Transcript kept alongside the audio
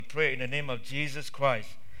pray in the name of Jesus Christ,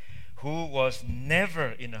 who was never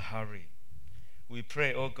in a hurry. We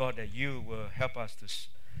pray, oh God, that you will help us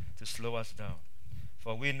to slow us down.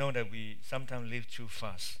 For we know that we sometimes live too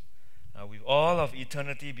fast. With all of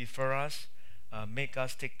eternity before us, make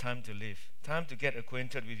us take time to live. Time to get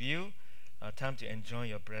acquainted with you. Time to enjoy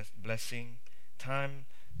your blessing. Time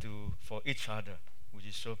for each other, which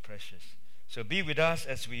is so precious. So be with us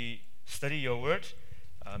as we study your word.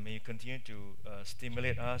 May you continue to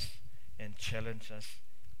stimulate us and challenge us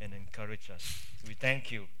and encourage us. We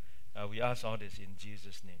thank you. We ask all this in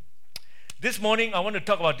Jesus' name. This morning, I want to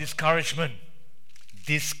talk about discouragement.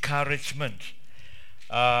 Discouragement.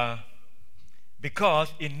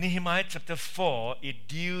 Because in Nehemiah chapter 4, it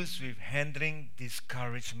deals with handling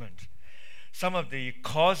discouragement. Some of the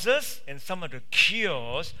causes and some of the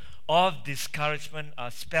cures of discouragement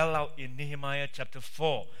are spelled out in Nehemiah chapter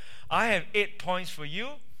 4. I have 8 points for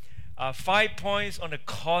you. 5 points on the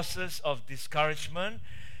causes of discouragement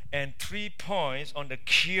and 3 points on the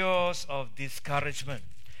cures of discouragement.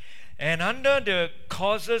 And under the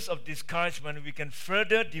causes of discouragement, we can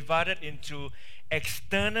further divide it into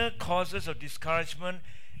external causes of discouragement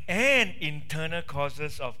and internal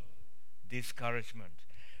causes of discouragement.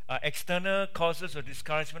 External causes of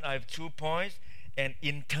discouragement, I have 2 points. And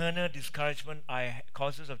internal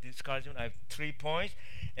causes of discouragement, I have 3 points.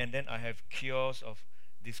 And then I have cures of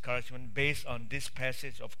discouragement based on this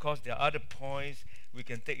passage. Of course, there are other points we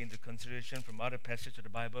can take into consideration from other passages of the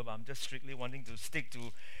Bible, but I'm just strictly wanting to stick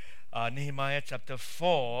to Nehemiah chapter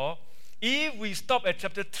 4. If we stop at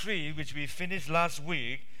chapter 3, which we finished last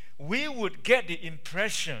week, we would get the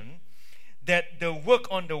impression that the work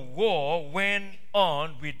on the wall went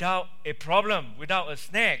on without a problem, without a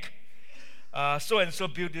snag. So-and-so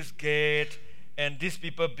built this gate, and these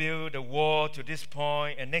people built the wall to this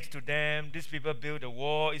point, and next to them, these people built the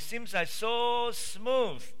wall. It seems like so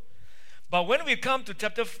smooth. But when we come to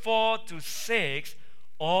chapter 4 to 6,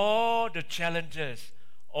 all the challenges,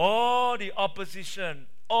 all the opposition,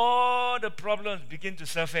 all the problems begin to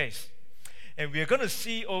surface. And we are going to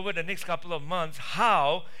see over the next couple of months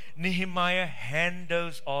how Nehemiah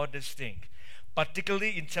handles all these things.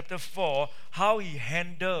 Particularly in chapter 4, how he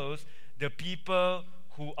handles the people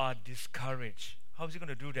who are discouraged. How is he going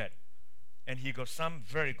to do that? And he got some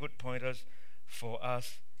very good pointers for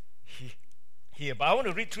us here. But I want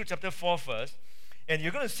to read through chapter 4 first. And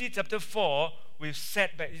you're going to see chapter 4 with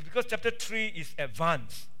setback. Because chapter 3 is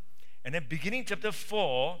advanced. And then beginning chapter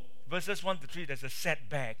 4, verses 1 to 3, there's a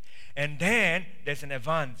setback. And then there's an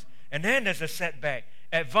advance. And then there's a setback.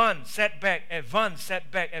 Advance, setback, advance,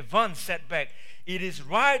 setback, advance, setback. It is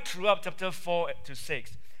right throughout chapter 4 to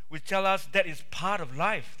 6, which tell us that is part of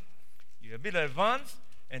life. You have a bit of advance,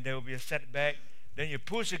 and there will be a setback. Then you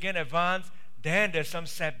push again, advance. Then there's some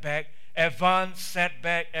setback. Advance,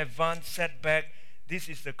 setback, advance, setback. This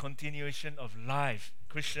is the continuation of life,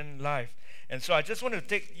 Christian life. And so I just want to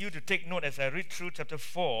take note as I read through chapter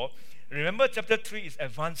 4. Remember, chapter 3 is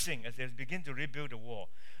advancing as they begin to rebuild the wall.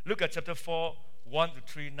 Look at chapter 4, 1 to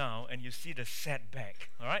 3 now, and you see the setback.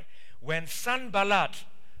 All right? When Sanballat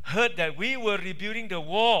heard that we were rebuilding the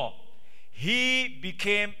wall, he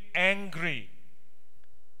became angry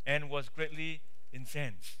and was greatly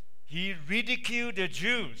incensed. He ridiculed the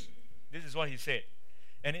Jews. This is what he said.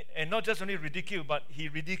 And not just only ridicule, but he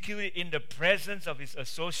ridiculed it in the presence of his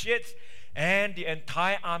associates and the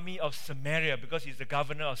entire army of Samaria, because he's the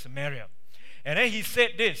governor of Samaria. And then he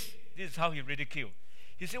said this. This is how he ridiculed.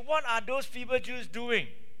 He said, what are those feeble Jews doing?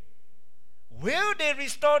 Will they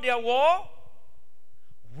restore their wall?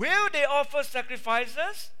 Will they offer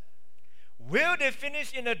sacrifices? Will they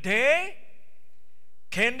finish in a day?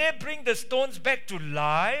 Can they bring the stones back to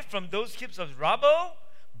life from those heaps of rubble,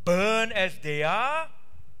 burn as they are?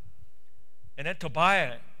 And then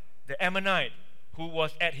Tobiah, the Ammonite, who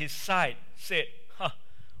was at his side, said,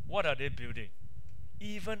 what are they building?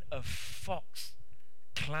 Even a fox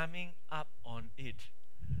climbing up on it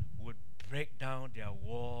would break down their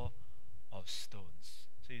wall of stones.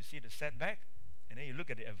 So you see the setback, and then you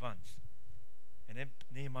look at the advance. And then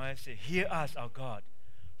Nehemiah said, hear us, our God,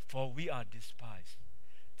 for we are despised.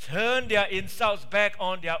 Turn their insults back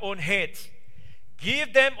on their own heads.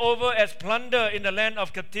 Give them over as plunder in the land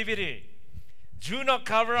of captivity. Do not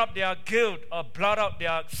cover up their guilt or blot out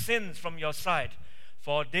their sins from your sight,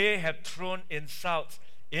 for they have thrown insults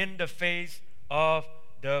in the face of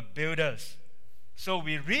the builders. So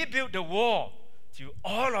we rebuilt the wall till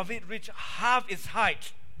all of it reached half its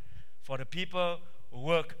height, for the people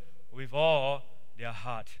work with all their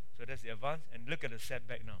heart. So that's the advance. And look at the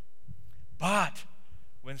setback now. But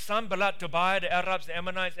when Sanballat, Tobiah, the Arabs, the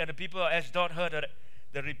Ammonites, and the people of Ashdod heard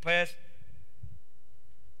the repairs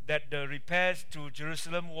that the repairs to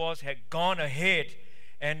Jerusalem walls had gone ahead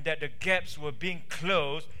and that the gaps were being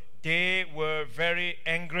closed, they were very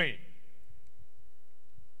angry.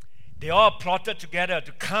 They all plotted together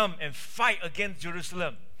to come and fight against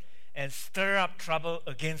Jerusalem and stir up trouble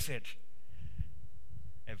against it.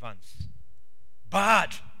 Advance.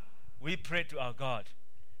 But we prayed to our God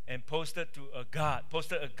and posted a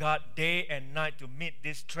guard day and night to meet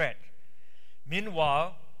this threat.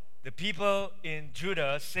 Meanwhile, the people in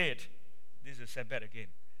Judah said, this is a setback again,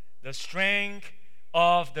 the strength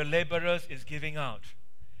of the laborers is giving out,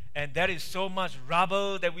 and there is so much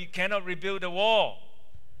rubble that we cannot rebuild the wall.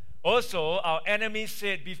 Also, our enemies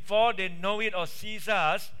said, before they know it or seize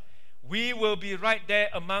us, we will be right there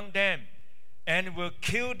among them and will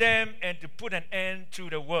kill them and to put an end to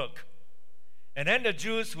the work. And then the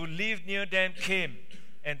Jews who lived near them came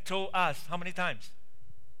and told us, how many times?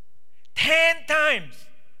 10 times.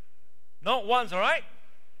 Not once, all right?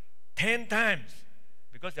 10 times.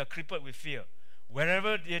 Because they are crippled with fear.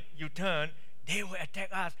 Wherever you turn, they will attack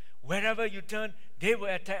us. Wherever you turn, they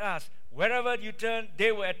will attack us. Wherever you turn,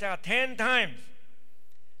 they will attack 10 times.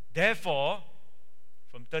 Therefore,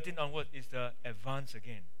 from 13 onwards is the advance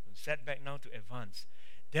again. Set back now to advance.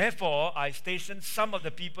 Therefore, I stationed some of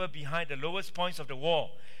the people behind the lowest points of the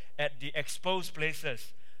wall at the exposed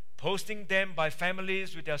places, posting them by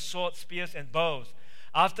families with their swords, spears, and bows.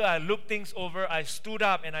 After I looked things over, I stood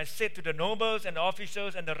up and I said to the nobles and the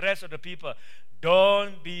officials and the rest of the people,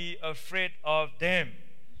 don't be afraid of them.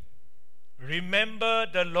 Remember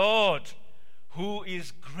the Lord, who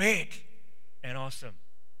is great and awesome,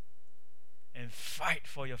 and fight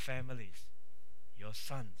for your families, your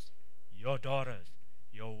sons, your daughters,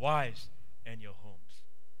 your wives, and your homes.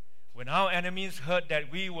 When our enemies heard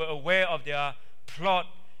that we were aware of their plot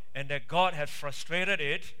and that God had frustrated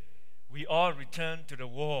it, we all returned to the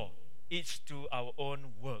war, each to our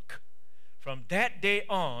own work. From that day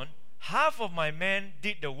on, half of my men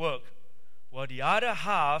did the work, while the other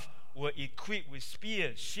half were equipped with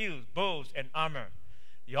spears, shields, bows, and armor.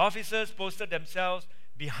 The officers posted themselves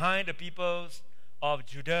behind the peoples of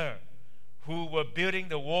Judah who were building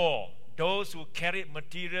the wall. Those who carried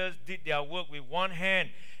materials did their work with one hand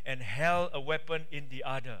and held a weapon in the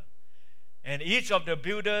other. And each of the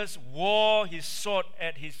builders wore his sword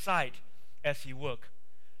at his side as he worked.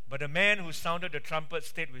 But the man who sounded the trumpet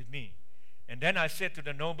stayed with me. And then I said to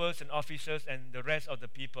the nobles and officers and the rest of the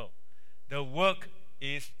people, the work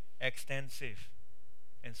is extensive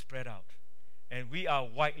and spread out, and we are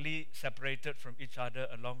widely separated from each other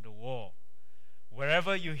along the wall.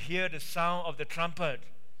 Wherever you hear the sound of the trumpet,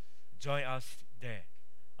 join us there.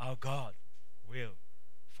 Our God will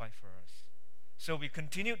fight for us. So we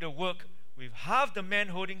continued the work with half the men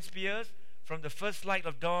holding spears from the first light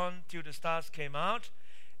of dawn till the stars came out.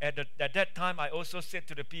 At that time I also said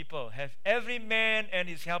to the people, have every man and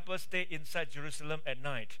his helper stay inside Jerusalem at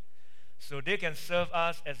night, so they can serve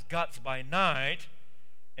us as guards by night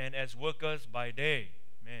and as workers by day.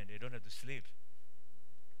 Man, they don't have to sleep.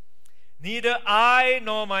 Neither I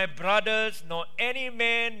nor my brothers nor any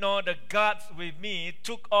man nor the guards with me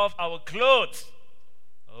took off our clothes.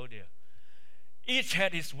 Oh dear. Each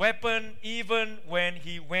had his weapon even when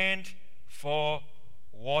he went for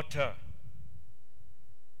water.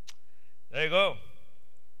 There you go.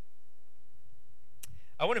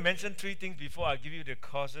 I want to mention 3 things before I give you the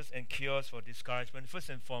causes and cures for discouragement. First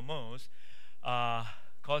and foremost,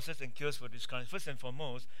 causes and cures for discouragement. First and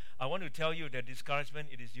foremost, I want to tell you that discouragement,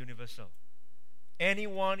 it is universal.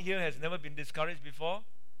 Anyone here has never been discouraged before?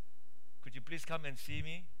 Could you please come and see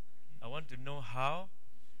me? I want to know how.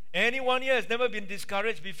 Anyone here has never been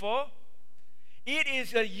discouraged before? It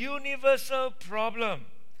is a universal problem.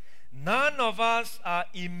 None of us are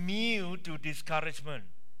immune to discouragement.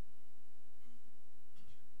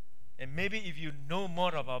 And maybe if you know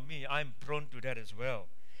more about me, I'm prone to that as well.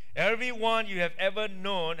 Everyone you have ever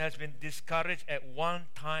known has been discouraged at one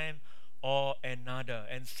time or another.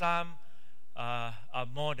 And some are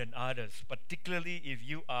more than others, particularly if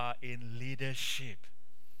you are in leadership.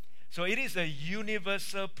 So it is a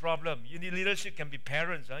universal problem. Leadership can be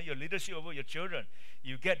parents, your leadership over your children.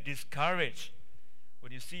 You get discouraged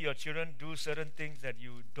when you see your children do certain things that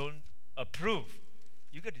you don't approve.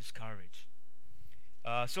 You get discouraged.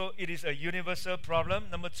 So it is a universal problem.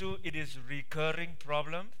 Number 2, it is recurring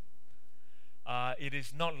problem. It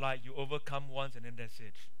is not like you overcome once and then that's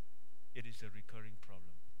it. It is a recurring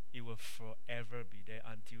problem. It will forever be there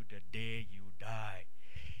until the day you die.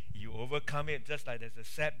 You overcome it just like there's a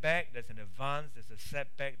setback, there's an advance, there's a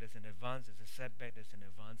setback, there's an advance, there's a setback, there's an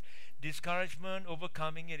advance. Discouragement,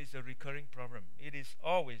 overcoming it is a recurring problem. It is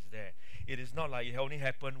always there. It is not like it only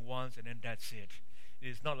happened once and then that's it.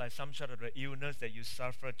 It's not like some sort of the illness that you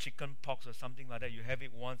suffer, chicken pox or something like that. You have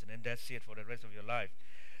it once and then that's it for the rest of your life.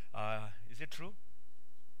 Is it true?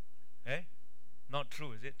 Eh? Not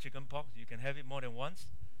true, is it? Chicken pox, you can have it more than once.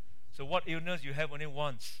 So what illness you have only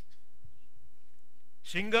once?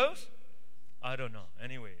 Shingles? I don't know.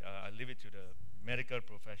 Anyway, I leave it to the medical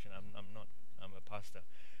profession. I'm a pastor.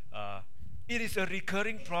 It is a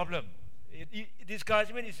recurring problem.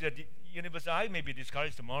 Discouragement is universal. I may be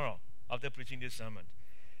discouraged tomorrow after preaching this sermon.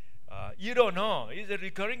 You don't know. It's a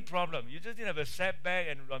recurring problem. You just need to have a setback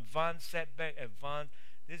and setback.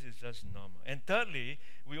 This is just normal. And thirdly,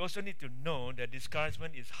 we also need to know that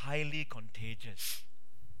discouragement is highly contagious.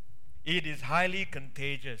 It is highly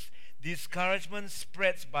contagious. Discouragement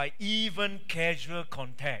spreads by even casual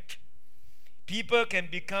contact. People can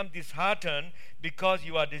become disheartened because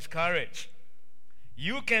you are discouraged.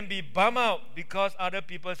 You can be bummed out because other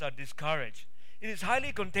people are discouraged. It is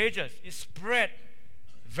highly contagious. It spreads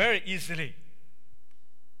very easily.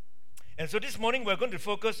 And so this morning we're going to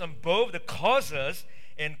focus on both the causes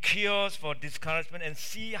and cures for discouragement and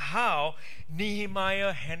see how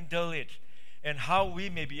Nehemiah handled it and how we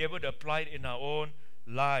may be able to apply it in our own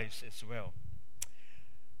lives as well.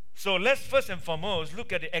 So let's first and foremost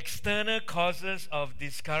look at the external causes of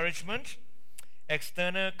discouragement.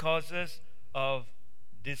 External causes of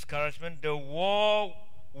discouragement. The war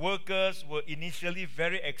workers were initially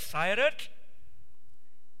very excited.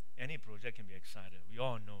 Any project can be excited. We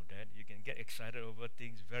all know that. You can get excited over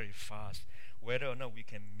things very fast. Whether or not we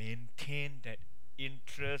can maintain that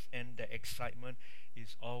interest and the excitement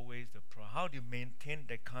is always the problem. How do you maintain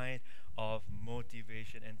that kind of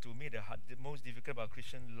motivation? And to me, the most difficult about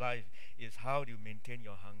Christian life is how do you maintain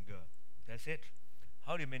your hunger? That's it.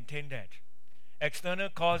 How do you maintain that? External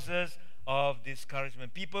causes of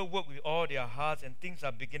discouragement. People work with all their hearts and things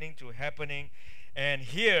are beginning to happening. And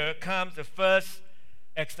here comes the first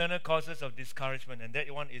external causes of discouragement, and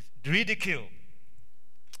that one is ridicule.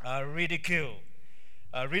 Ridicule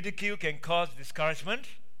can cause discouragement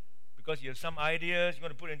because you have some ideas you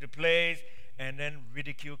want to put into place, and then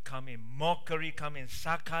ridicule come in, mockery come in,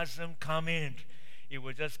 sarcasm come in. It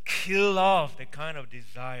will just kill off the kind of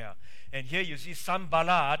desire. And here you see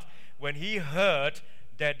Sanballat, when he heard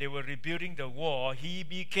that they were rebuilding the wall, he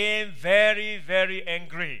became very, very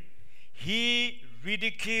angry. He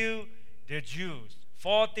ridiculed the Jews.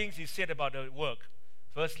 4 things he said about the work.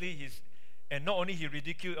 Firstly, and not only he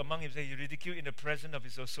ridiculed among himself, he ridiculed in the presence of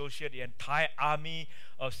his associate, the entire army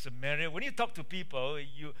of Samaria. When you talk to people,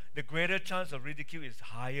 the greater chance of ridicule is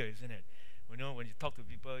higher, isn't it? When you talk to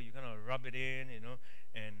people, you kind of rub it in,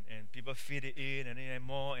 and people feed it in, and then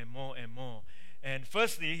more and more and more. And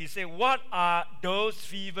firstly, he said, what are those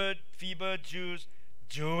feeble Jews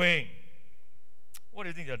doing? What do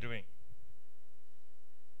you think they're doing?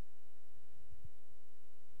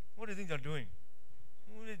 What do you think they're doing?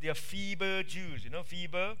 They are feeble Jews.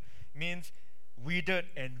 Feeble means withered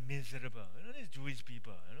and miserable. These Jewish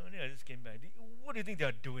people, they just came back. What do you think they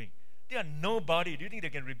are doing? They are nobody. Do you think they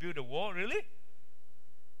can rebuild the wall, really?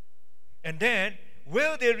 And then,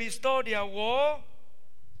 will they restore their wall?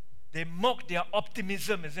 They mock their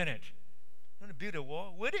optimism, isn't it? You want to build a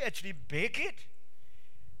wall? Will they actually bake it?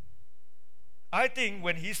 I think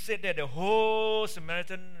when he said that, the whole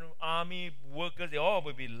Samaritan army workers, they all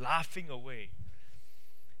will be laughing away.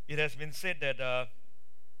 It has been said that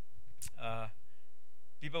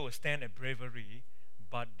people will stand at bravery,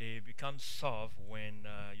 but they become soft when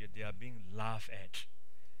they are being laughed at.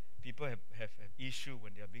 People have issue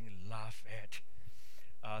when they are being laughed at.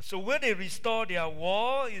 So will they restore their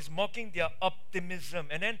wall? Is mocking their optimism.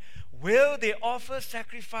 And then will they offer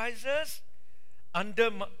sacrifices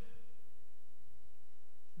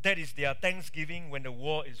that is their thanksgiving when the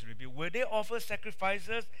wall is rebuilt? Will they offer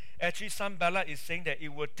sacrifices? Actually, Sanballat is saying that it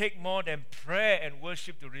will take more than prayer and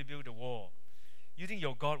worship to rebuild the wall. You think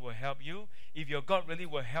your God will help you? If your God really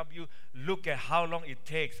will help you, look at how long it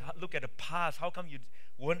takes. Look at the past. How come you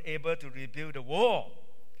weren't able to rebuild the wall?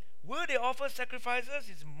 Will they offer sacrifices?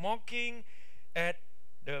 It's mocking at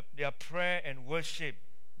their prayer and worship,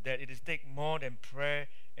 that it is take more than prayer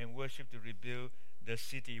and worship to rebuild the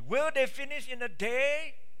city. Will they finish in a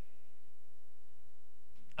day?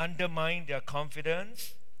 Undermine their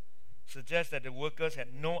confidence. Suggest that the workers had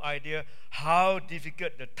no idea how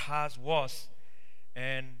difficult the task was,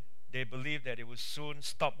 and they believed that it would soon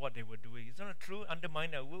stop what they were doing. Is that not true?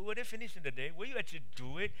 Undermine that. Will they finish in the day? Will you actually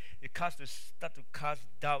do it? It start to cast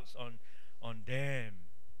doubts on them.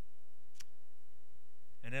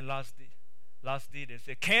 And then lastly, they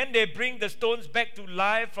say, can they bring the stones back to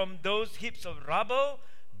life from those heaps of rubble,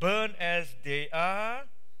 burned as they are?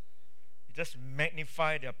 It just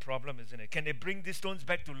magnify their problem, isn't it? Can they bring these stones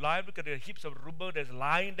back to life? Look at the heaps of rubble that's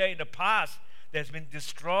lying there in the past that's been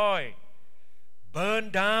destroyed,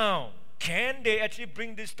 burned down. Can they actually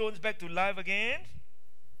bring these stones back to life again?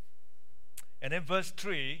 And then verse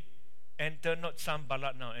 3, enter not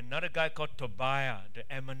Sanballat now, another guy called Tobiah, the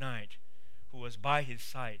Ammonite, who was by his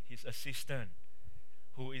side, his assistant,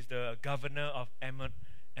 who is the governor of Ammon,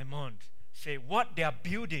 say, what they are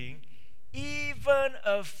building, even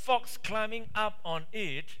a fox climbing up on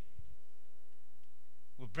it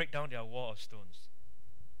will break down their wall of stones.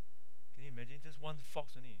 Can you imagine? Just one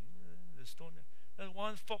fox only, the stone. Just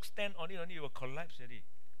one fox stand on it will collapse already.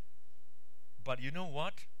 But you know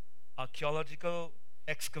what? Archaeological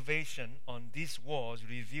excavation on these walls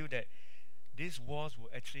reveal that these walls were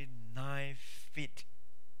actually 9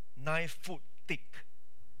 foot thick.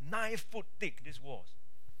 9 foot thick, these walls.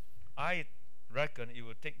 I reckon it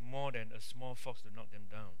would take more than a small fox to knock them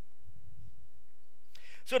down.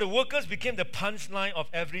 So the workers became the punchline of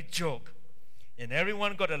every joke, and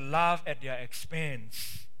everyone got a laugh at their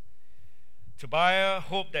expense. Tobiah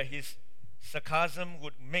hoped that his sarcasm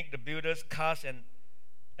would make the builders cast an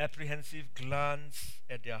apprehensive glance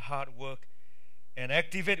at their hard work and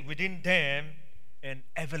activate within them an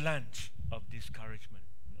avalanche of discouragement.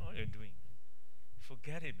 You know what you're doing?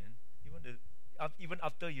 Forget it, man. Even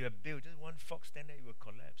after you have built, just one fox stand there, it will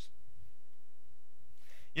collapse.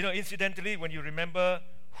 You know, incidentally, when you remember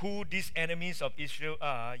who these enemies of Israel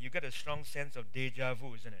are, you get a strong sense of deja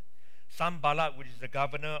vu, isn't it? Sanballat, which is the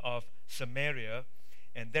governor of Samaria,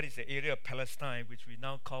 and that is the area of Palestine, which we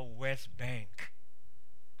now call West Bank.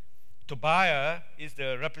 Tobiah is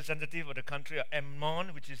the representative of the country of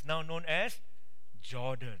Ammon, which is now known as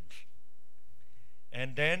Jordan.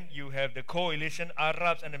 And then you have the coalition,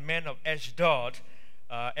 Arabs and the men of Ashdod.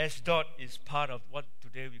 Ashdod is part of what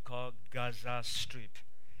today we call Gaza Strip.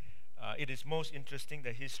 It is most interesting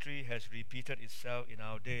that history has repeated itself in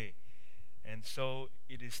our day. And so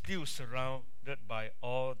it is still surrounded by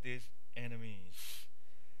all these enemies.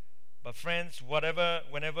 But friends,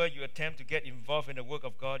 whenever you attempt to get involved in the work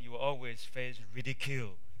of God, you will always face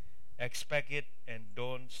ridicule. Expect it and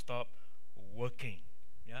don't stop working.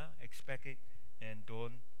 Yeah, expect it and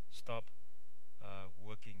don't stop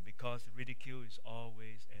working, because ridicule is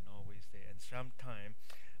always and always there. And sometimes,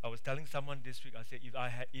 I was telling someone this week, I said,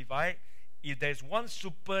 if there's one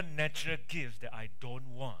supernatural gift that I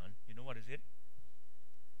don't want, you know what is it?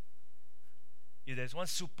 If there's one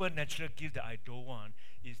supernatural gift that I don't want,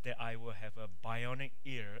 is that I will have a bionic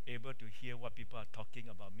ear able to hear what people are talking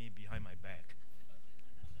about me behind my back.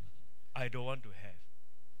 I don't want to have.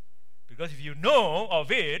 Because if you know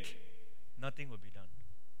of it, nothing will be done.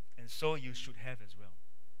 And so you should have as well.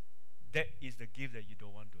 That is the gift that you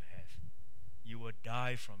don't want to have. You will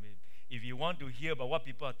die from it. If you want to hear about what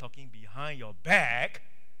people are talking behind your back,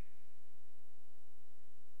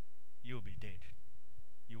 you will be dead.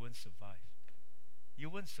 You won't survive. You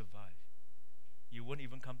won't survive. You won't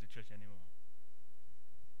even come to church anymore.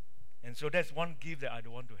 And so that's one gift that I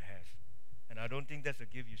don't want to have. And I don't think that's a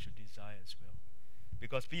gift you should desire as well.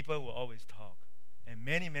 Because people will always talk. And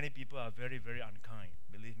many, many people are very, very unkind.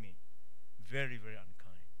 Believe me. Very, very unkind.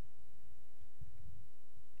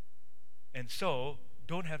 And so,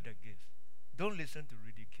 don't have that gift. Don't listen to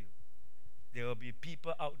ridicule. There will be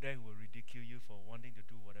people out there who will ridicule you for wanting to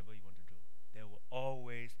do whatever you want to do. There will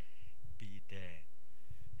always be there.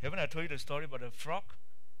 Haven't I told you the story about the frog?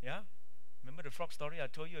 Yeah? Remember the frog story I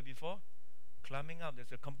told you before? Climbing up.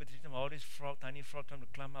 There's a competition of all these tiny frogs trying to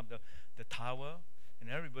climb up the tower. And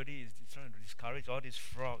everybody is trying to discourage all these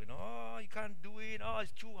frogs. Oh, you can't do it. Oh,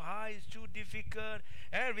 it's too high. It's too difficult.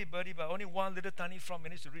 Everybody, but only one little tiny frog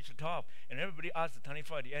managed to reach the top. And everybody asked the tiny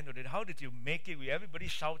frog at the end of it, how did you make it? With everybody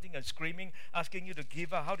shouting and screaming, asking you to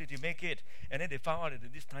give up. How did you make it? And then they found out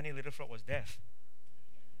that this tiny little frog was deaf.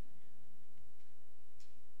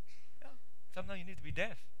 Yeah. Sometimes you need to be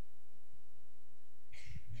deaf.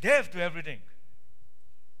 Deaf to everything.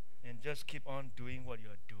 And just keep on doing what you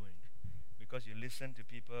are doing. Because you listen to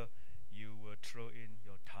people, you will throw in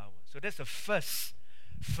your tower. So that's the first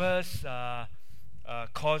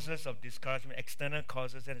causes of discouragement, external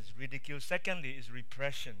causes, that is ridicule. Secondly is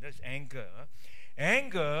repression, that's anger.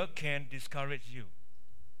 Anger can discourage you.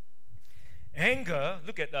 Anger,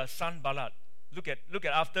 look at Sanballat. Look at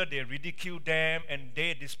after they ridicule them, and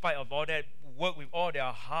they, despite of all that, work with all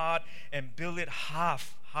their heart and build it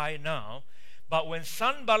half high now. But when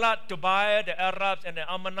Sanballat, Tobiah, the Arabs, and the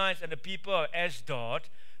Ammonites, and the people of Ashdod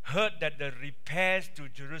heard that the repairs to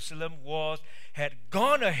Jerusalem walls had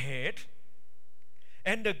gone ahead,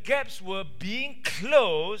 and the gaps were being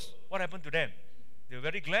closed, what happened to them? They were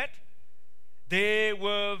very glad. They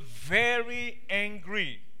were very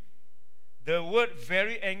angry. The word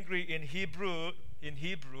very angry in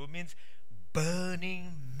Hebrew means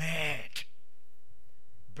burning mad.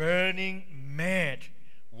 Burning mad.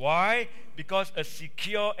 Why? Because a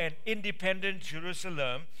secure and independent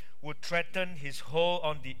Jerusalem would threaten his hold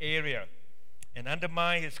on the area and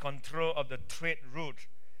undermine his control of the trade route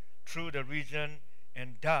through the region,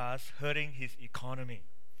 and thus hurting his economy.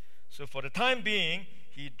 So for the time being,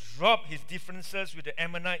 he dropped his differences with the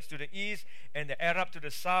Ammonites to the east and the Arab to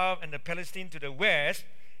the south and the Palestine to the west.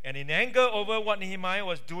 And in anger over what Nehemiah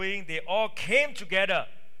was doing, they all came together,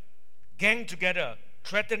 gang together,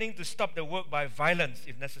 threatening to stop the work by violence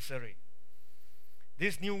if necessary.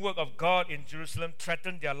 This new work of God in Jerusalem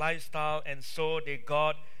threatened their lifestyle, and so they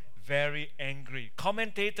got very angry.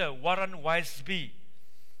 Commentator Warren Wiersbe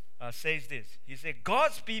says this. He said,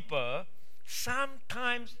 God's people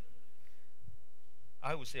sometimes,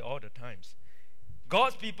 I would say all the times,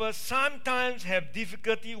 God's people sometimes have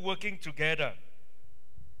difficulty working together.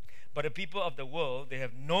 But the people of the world, they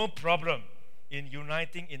have no problem in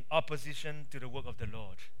uniting in opposition to the work of the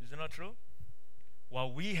Lord. Is it not true?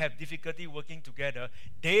 While we have difficulty working together,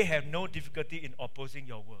 they have no difficulty in opposing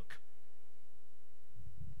your work.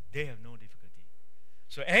 They have no difficulty.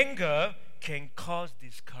 So anger can cause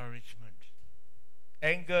discouragement.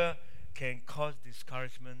 Anger can cause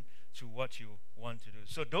discouragement to what you want to do.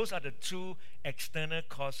 So those are the two external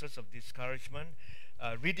causes of discouragement,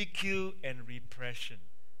 ridicule and repression.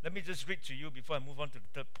 Let me just read to you before I move on to the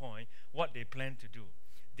third point what they plan to do.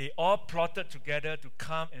 They all plotted together to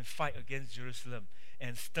come and fight against Jerusalem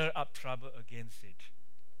and stir up trouble against it.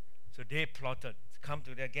 So they plotted to come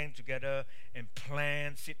to their gang together and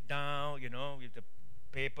plan, sit down, with the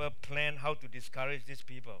paper, plan how to discourage these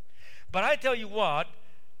people. But I tell you what,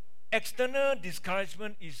 external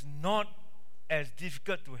discouragement is not as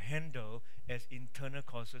difficult to handle as internal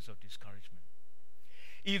causes of discouragement.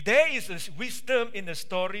 If there is a wisdom in the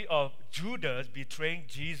story of Judas betraying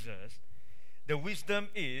Jesus, the wisdom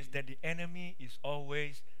is that the enemy is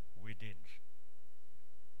always within.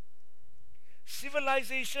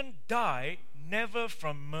 Civilization died never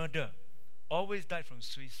from murder, always died from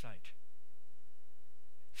suicide.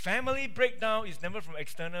 Family breakdown is never from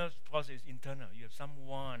external causes, it's internal. You have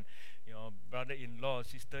someone, brother-in-law,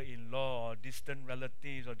 sister-in-law, or distant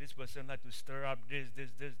relatives, or this person like to stir up this,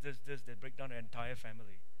 they break down the entire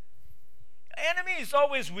family. The enemy is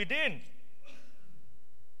always within.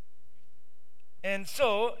 And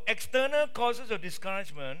so, external causes of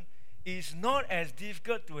discouragement is not as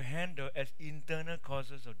difficult to handle as internal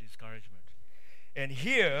causes of discouragement. And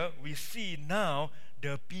here we see now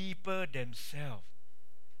the people themselves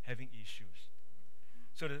having issues.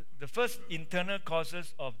 So the first internal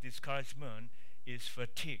causes of discouragement is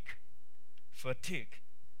fatigue. Fatigue.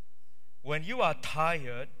 When you are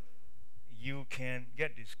tired, you can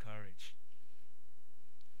get discouraged.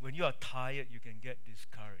 When you are tired, you can get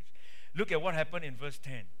discouraged. Look at what happened in verse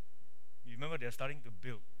 10. You remember they're starting to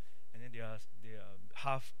build, and then they are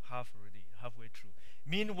half already, halfway through.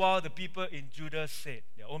 Meanwhile, the people in Judah said,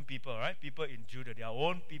 their own people, right? People in Judah, their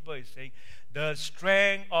own people is saying, the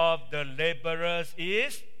strength of the laborers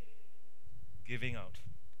is giving out.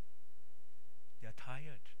 They are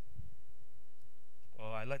tired. Or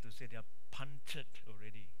I like to say they are punctured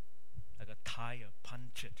already. Like a tire,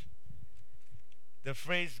 punctured. The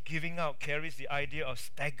phrase giving out carries the idea of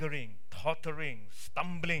staggering, tottering,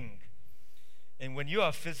 stumbling. And when you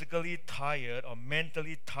are physically tired or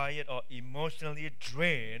mentally tired or emotionally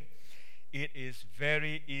drained, it is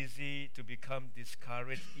very easy to become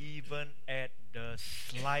discouraged even at the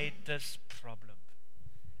slightest problem.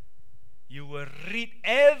 You will read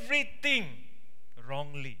everything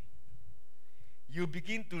wrongly. You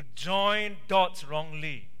begin to join dots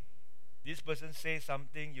wrongly. This person says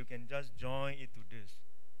something, you can just join it to this.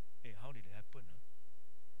 Hey, how did it happen? Huh?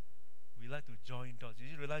 We like to join dots.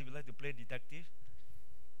 Did you realize we like to play detective?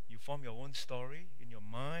 You form your own story in your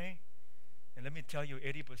mind. And let me tell you,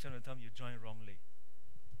 80% of the time you join wrongly.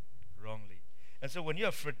 Wrongly. And so when you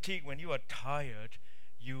are fatigued, when you are tired,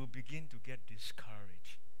 you begin to get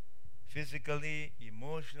discouraged. Physically,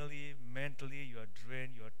 emotionally, mentally, you are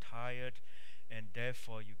drained, you are tired, and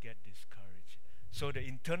therefore you get discouraged. So the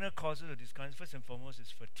internal causes of discouragement, first and foremost,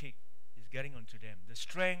 is fatigue. It's getting onto them. The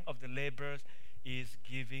strength of the laborers is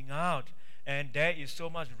giving out. And there is so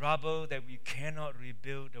much rubble that we cannot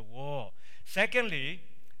rebuild the wall. Secondly,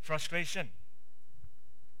 frustration.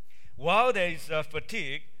 While there is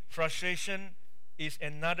fatigue, frustration is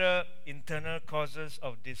another internal causes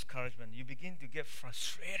of discouragement. You begin to get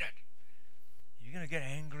frustrated. You're going to get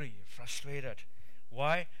angry, frustrated.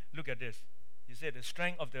 Why? Look at this. He said the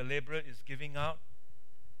strength of the laborer is giving out.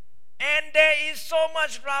 And there is so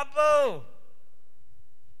much rubble.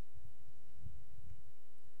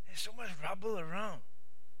 There's so much rubble around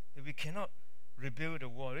that we cannot rebuild the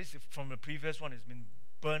wall. This is from the previous one. It's been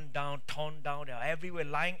burned down, torn down. They're everywhere,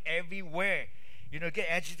 lying everywhere. Get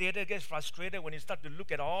agitated, get frustrated when you start to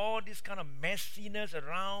look at all this kind of messiness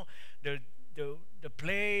around the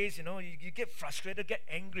place. You get frustrated, get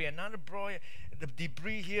angry. Another the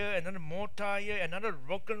debris here, another mortar here, another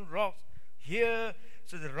broken rock here.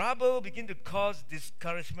 So the rubble begin to cause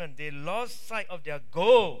discouragement. They lost sight of their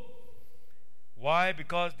goal. Why?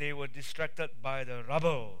 Because they were distracted by the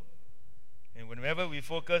rubble. And whenever we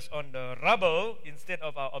focus on the rubble instead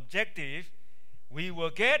of our objective, we will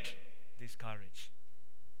get discouraged.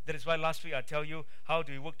 That is why last week I tell you, how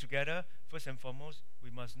do we work together? First and foremost, we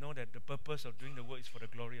must know that the purpose of doing the work is for the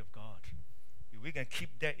glory of God. If we can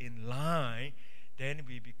keep that in line, then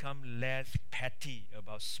we become less petty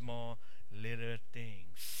about small little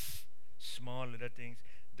things. Small little things.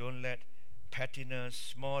 Don't let pettiness,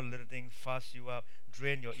 small little things fuss you up,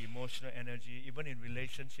 drain your emotional energy. Even in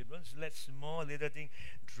relationship, don't let small little things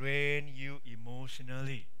drain you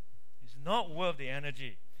emotionally. It's not worth the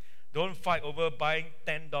energy. Don't fight over buying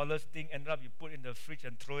 $10 thing, end up you put in the fridge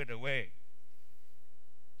and throw it away.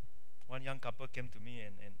 One young couple came to me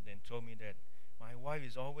and told me that my wife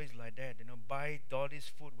is always like that, buy all this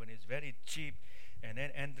food when it's very cheap and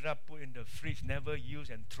then ended up put in the fridge, never use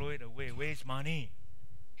and throw it away, waste money.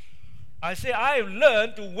 I say, I've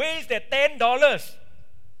learned to waste that $10.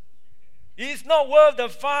 It's not worth the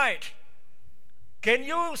fight. Can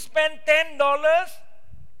you spend $10?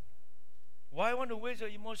 Why want to waste your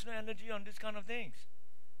emotional energy on this kind of things?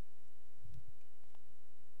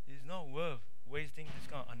 It's not worth wasting this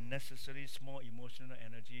kind of unnecessary small emotional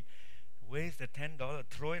energy. Waste the $10,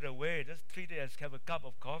 throw it away. Just treat it as have a cup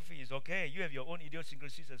of coffee. It's okay. You have your own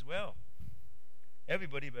idiosyncrasies as well.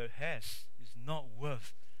 Everybody has. It's not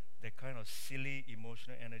worth that kind of silly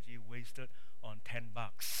emotional energy wasted on $10.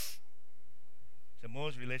 So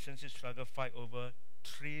most relationships fight over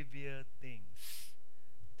trivial things.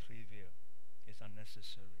 Trivial. It's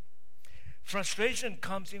unnecessary. Frustration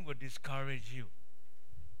comes in, will discourage you.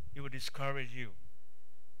 It will discourage you.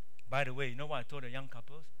 By the way, you know what I told the young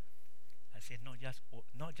couples? I said,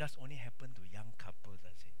 not just only happen to young couples.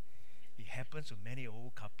 I said, it happens to many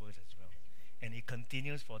old couples as well. And it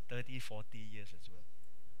continues for 30, 40 years as well.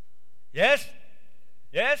 Yes?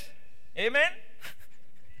 Yes? Amen?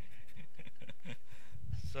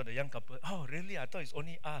 So the young couple, oh really? I thought it's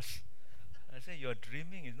only us. I said, you're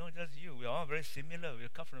dreaming. It's not just you. We're all very similar. We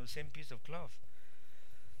cut from the same piece of cloth.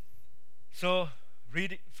 So,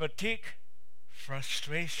 fatigue,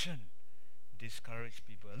 frustration, discourage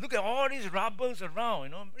people. Look at all these rubbles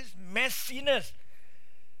around, this messiness.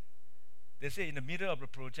 They say in the middle of the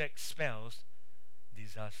project spells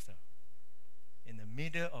disaster. In the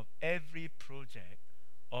middle of every project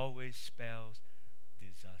always spells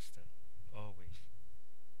disaster. Always.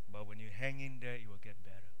 But when you hang in there, it will get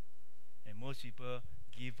better. And most people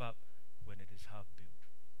give up when it is half built.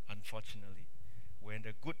 Unfortunately, when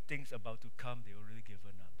the good things about to come, they already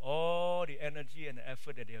given up. All the energy and the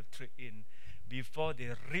effort that they have put in, before they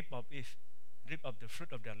reap of the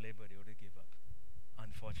fruit of their labor, they already give up.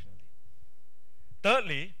 Unfortunately.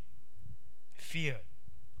 Thirdly, fear.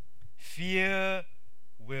 Fear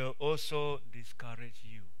will also discourage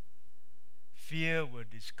you. Fear will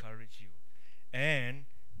discourage you. And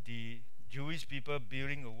the Jewish people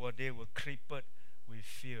building a wall, they were crippled with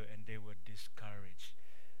fear and they were discouraged.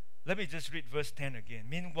 Let me just read verse 10 again.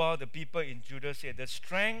 Meanwhile, the people in Judah said, the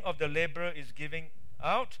strength of the laborer is giving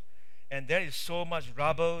out, and there is so much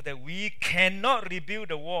rubble that we cannot rebuild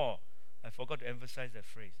the wall. I forgot to emphasize that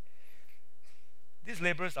phrase. These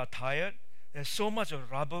laborers are tired. There's so much of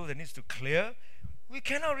rubble that needs to clear. We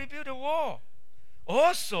cannot rebuild the wall.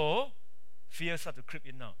 Also, fear starts to creep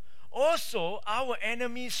in now. Also, our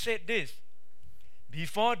enemies said this,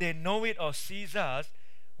 before they know it or seize us,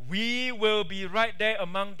 we will be right there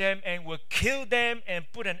among them and will kill them and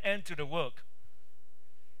put an end to the work.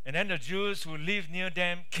 And then the Jews who lived near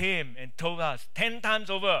them came and told us 10 times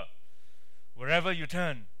over, wherever you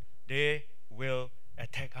turn, they will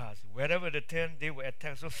attack us. Wherever they turn, they will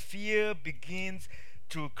attack. So fear begins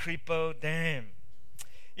to cripple them.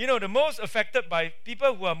 The most affected by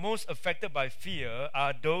people who are most affected by fear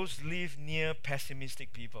are those who live near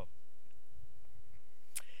pessimistic people.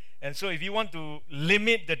 And so if you want to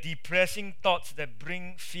limit the depressing thoughts that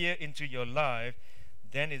bring fear into your life,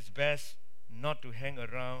 then it's best not to hang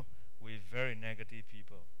around with very negative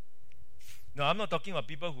people. No, I'm not talking about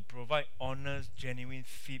people who provide honest, genuine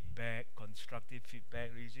feedback, constructive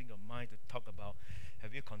feedback, raising your mind to talk about,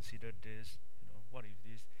 have you considered this? What is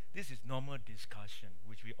this? This is normal discussion,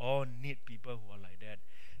 which we all need people who are like that,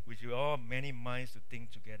 which we all many minds to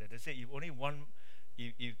think together. They say if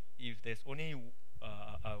there's only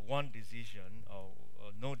one decision or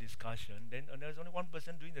no discussion, then there's only one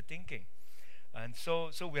person doing the thinking. And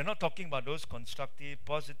so we're not talking about those constructive,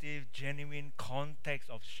 positive, genuine context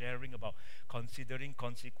of sharing about considering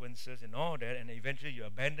consequences and all that, and eventually you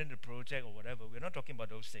abandon the project or whatever. We're not talking about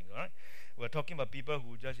those things, all right? We're talking about people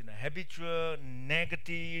who just in a habitual,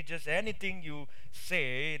 negative, just anything you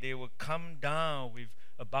say, they will come down with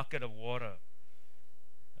a bucket of water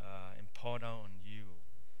and pour down on you.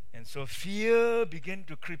 And so fear began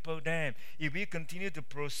to cripple them. If we continue to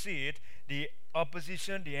proceed, the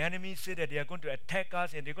opposition, the enemy say that they are going to attack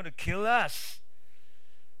us and they're going to kill us.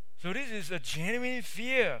 So this is a genuine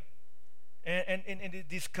fear. And it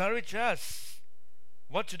discourages us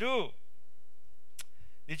what to do.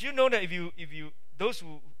 Did you know that if you those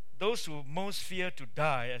who most fear to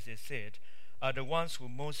die, as they said, are the ones who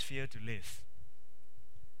most fear to live?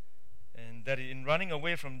 And that in running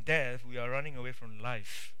away from death, we are running away from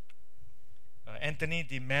life. Anthony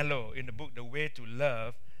de Mello, in the book The Way to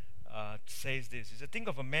Love, says this. He said, think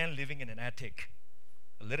of a man living in an attic,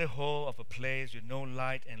 a little hole of a place with no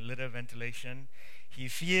light and little ventilation. He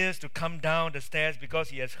fears to come down the stairs because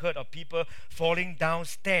he has heard of people falling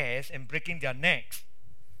downstairs and breaking their necks.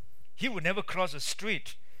 He would never cross a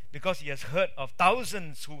street because he has heard of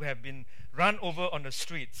thousands who have been run over on the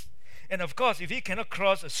streets. And of course, if he cannot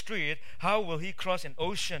cross a street, how will he cross an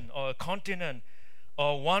ocean or a continent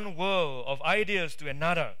or one world of ideas to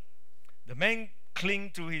another? The man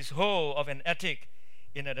cling to his hole of an attic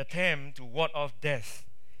in an attempt to ward off death,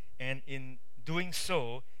 and in doing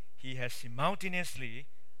so, he has simultaneously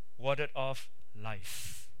warded off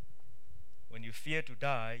life. When you fear to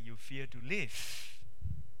die, you fear to live.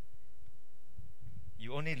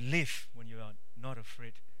 You only live when you are not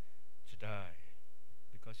afraid to die,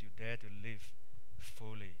 because you dare to live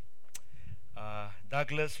fully.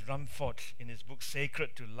 Douglas Rumford, in his book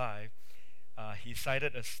Sacred to Life, he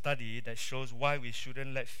cited a study that shows why we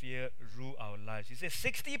shouldn't let fear rule our lives. He says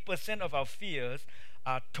 60% of our fears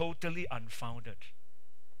are totally unfounded.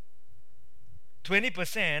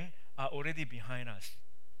 20% are already behind us.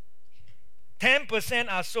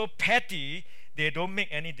 10% are so petty they don't make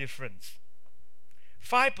any difference.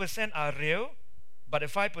 5% are real, but the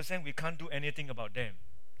 5% we can't do anything about them.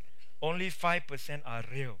 Only 5% are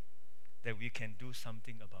real, that we can do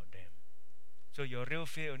something about them. So your real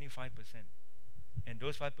fear, only 5%. And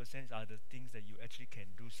those 5% are the things that you actually can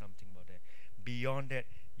do something about them. Beyond that,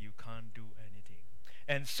 you can't do anything.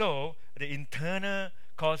 And so the internal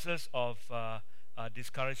causes of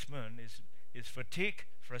discouragement is fatigue,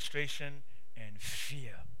 frustration, and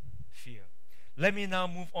fear. Fear. Let me now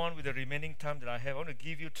move on with the remaining time that I have. I want to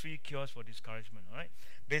give you 3 cures for discouragement, all right?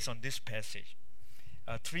 Based on this passage.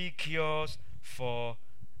 3 cures for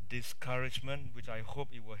discouragement, which I hope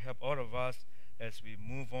it will help all of us as we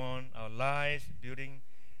move on our lives, building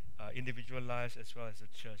individual lives as well as the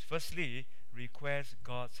church. Firstly, request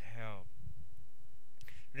God's help.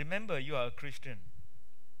 Remember, you are a Christian.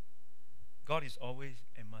 God is always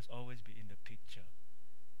and must always be in the picture.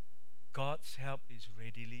 God's help is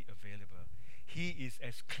readily available. He is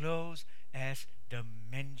as close as the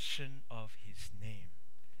mention of His name.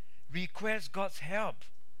 Request God's help.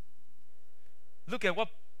 Look at what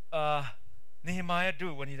Nehemiah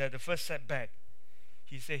do when he had the first setback.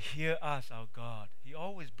 He said, hear us, our God. He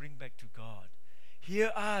always bring back to God.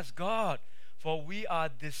 Hear us, God, for we are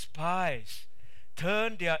despised.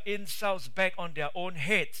 Turn their insults back on their own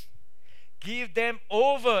heads. Give them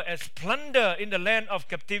over as plunder in the land of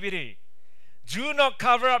captivity. Do not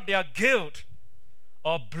cover up their guilt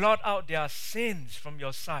or blot out their sins from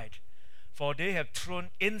your sight, for they have thrown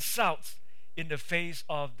insults in the face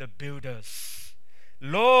of the builders.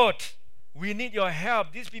 Lord, we need your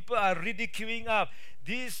help. These people are ridiculing us.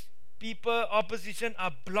 These people, opposition,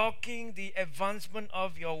 are blocking the advancement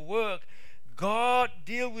of your work. God,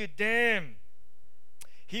 deal with them.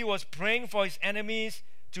 He was praying for his enemies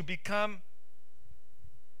to become,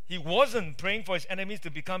 he wasn't praying for his enemies to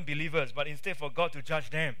become believers, but instead for God to judge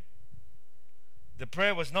them. The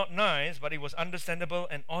prayer was not nice, but it was understandable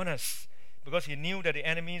and honest, because he knew that the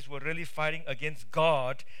enemies were really fighting against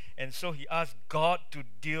God, and so he asked God to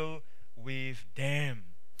deal with them.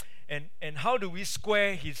 And how do we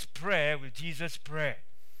square his prayer with Jesus' prayer?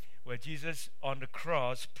 Where Jesus on the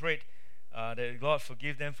cross prayed that God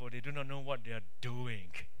forgive them, for they do not know what they are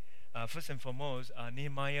doing. First and foremost,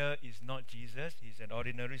 Nehemiah is not Jesus. He's an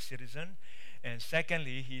ordinary citizen. And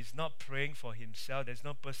secondly, he is not praying for himself. There's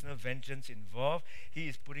no personal vengeance involved. He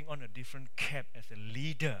is putting on a different cap as a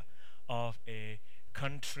leader of a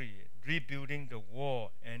country, rebuilding the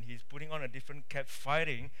wall. And he's putting on a different cap,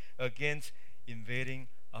 fighting against invading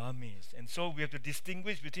armies. And so we have to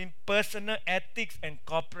distinguish between personal ethics and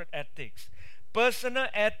corporate ethics. Personal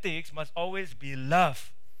ethics must always be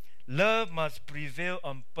love. Love must prevail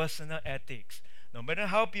on personal ethics. No matter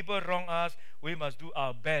how people wrong us, we must do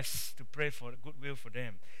our best to pray for goodwill for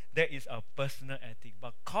them. That is our personal ethic.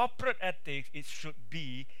 But corporate ethics, it should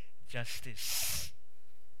be justice.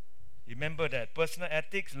 Remember that. Personal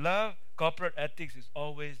ethics, love. Corporate ethics is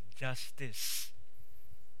always justice.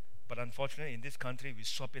 But unfortunately, in this country, we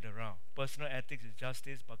swap it around. Personal ethics is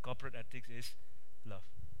justice, but corporate ethics is love.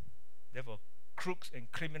 Therefore, crooks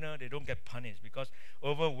and criminals, they don't get punished because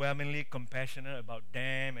overwhelmingly compassionate about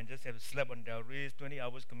them and just have a slap on their wrist, 20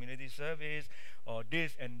 hours community service, or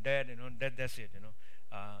this and that, that's it,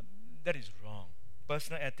 That is wrong.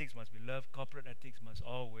 Personal ethics must be love. Corporate ethics must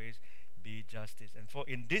always be justice. And for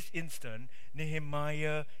in this instant,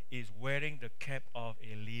 Nehemiah is wearing the cap of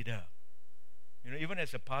a leader. Even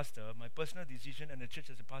as a pastor, my personal decision and the church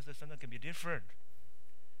as a pastor sometimes can be different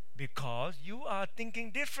because you are thinking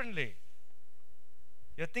differently.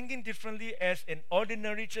 You're thinking differently as an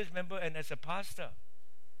ordinary church member and as a pastor.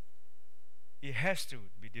 It has to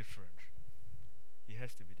be different. It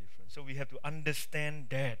has to be different. So we have to understand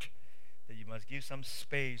that you must give some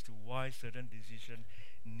space to why certain decisions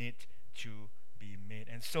need to be made.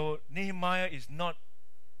 And so Nehemiah is not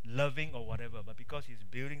loving or whatever, but because he's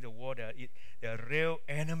building the wall, there are real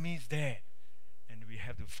enemies there. And we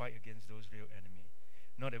have to fight against those real enemies.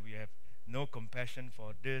 Not that we have no compassion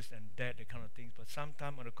for this and that kind of things, but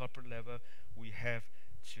sometimes on a corporate level, we have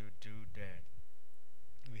to do that.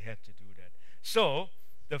 We have to do that. So,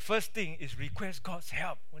 the first thing is request God's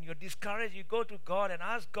help. When you're discouraged, you go to God and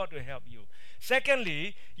ask God to help you.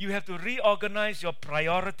 Secondly, you have to reorganize your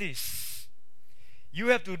priorities. You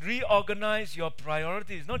have to reorganize your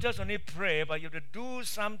priorities. Not just only pray, but you have to do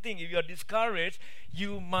something. If you're discouraged,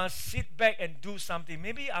 you must sit back and do something.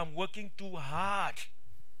 Maybe I'm working too hard.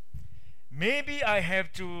 Maybe I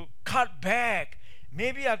have to cut back.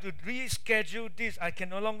 Maybe I have to reschedule this. I can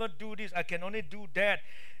no longer do this. I can only do that.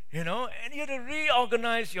 And you have to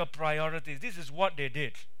reorganize your priorities. This is what they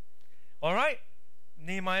did. All right?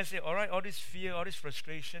 Nehemiah said, all right, all this fear, all this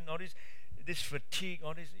frustration, all this fatigue,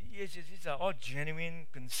 all this, yes, these are all genuine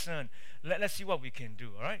concern. Let's see what we can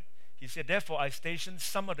do, all right? He said, therefore, I stationed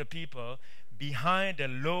some of the people behind the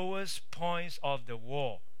lowest points of the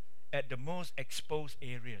wall at the most exposed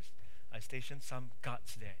areas. I stationed some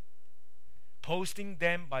guards there, posting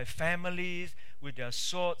them by families with their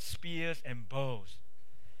swords, spears, and bows.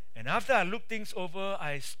 And after I looked things over,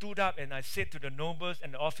 I stood up and I said to the nobles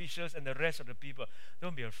and the officials and the rest of the people,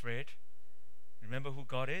 don't be afraid. Remember who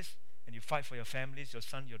God is, and you fight for your families, your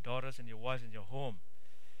sons, your daughters, and your wives, and your home.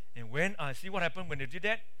 And when I see what happened when they did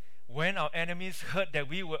that, when our enemies heard that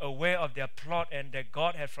we were aware of their plot and that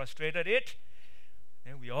God had frustrated it,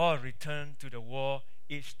 then we all returned to the war,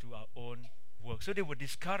 each to our own work. So they were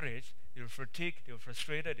discouraged, they were fatigued, they were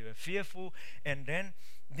frustrated, they were fearful, and then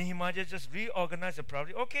Nehemiah just reorganized the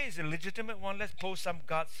priority. Okay, it's a legitimate one. Let's post some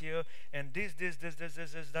guards here, and this,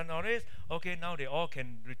 done all this. Okay, now they all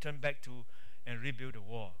can return back to and rebuild the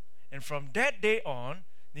wall. And from that day on,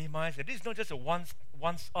 Nehemiah said, this is not just a once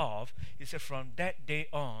off. He said, from that day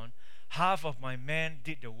on, half of my men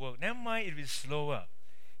did the work. Never mind, it will be slower.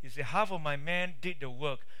 He said, half of my men did the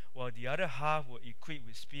work, while the other half were equipped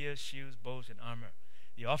with spears, shields, bows, and armor.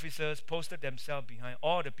 The officers posted themselves behind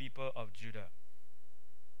all the people of Judah.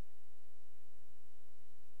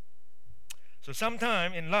 So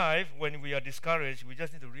sometime in life, when we are discouraged, we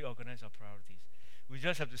just need to reorganize our priorities. We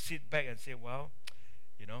just have to sit back and say, well,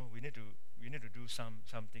 we need to do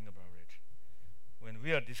something about it. When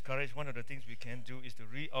we are discouraged, one of the things we can do is to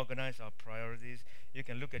reorganize our priorities. You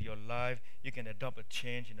can look at your life. You can adopt a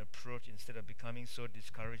change in approach instead of becoming so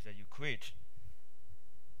discouraged that you quit.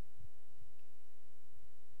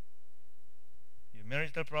 Your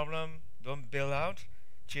marital problem, don't bail out.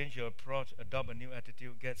 Change your approach. Adopt a new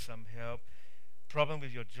attitude. Get some help. Problem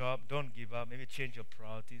with your job, don't give up. Maybe change your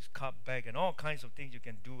priorities, cut back, and all kinds of things you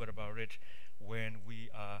can do about it when we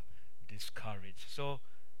are discouraged. So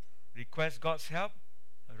request God's help,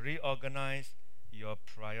 reorganize your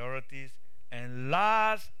priorities, and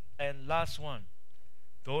last one,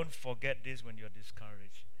 don't forget this when you're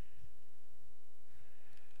discouraged.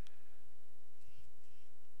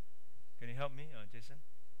 Can you help me, Jason?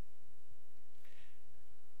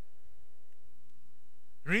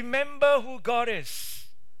 Remember who God is.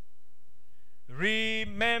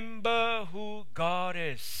 Remember who God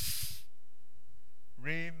is.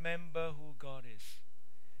 Remember who God is.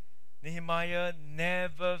 Nehemiah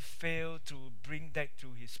never failed to bring that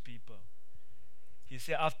to his people. He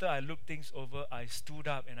said, after I looked things over, I stood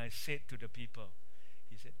up and I said to the people,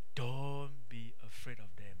 he said, don't be afraid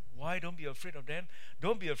of them. Why don't be afraid of them?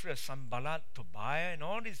 Don't be afraid of Sanballat, Tobiah, and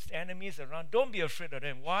all these enemies around. Don't be afraid of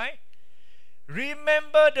them. Why?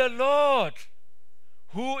 Remember the Lord,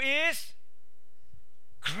 who is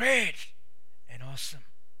great and awesome.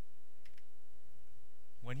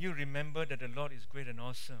 When you remember that the Lord is great and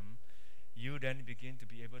awesome, you then begin to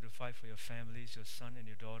be able to fight for your families, your son and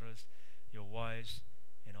your daughters, your wives,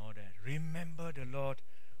 and all that. Remember the Lord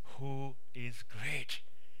who is great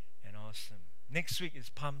and awesome. Next week is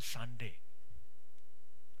Palm Sunday.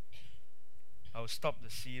 I'll stop the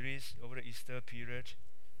series over the Easter period.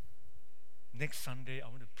 Next Sunday, I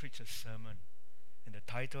want to preach a sermon. And the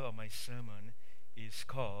title of my sermon is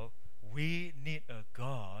called, We Need a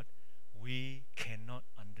God We Cannot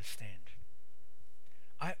Understand.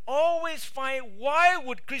 I always find, why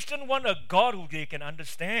would Christians want a God who they can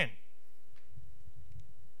understand?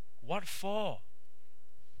 What for?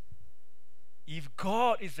 If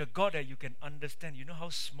God is a God that you can understand, you know how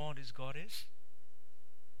small this God is?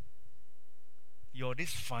 Your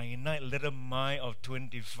this finite little mind of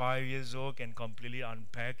 25 years old can completely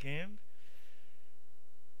unpack Him.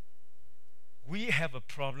 We have a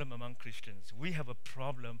problem among Christians. We have a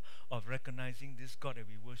problem of recognizing this God that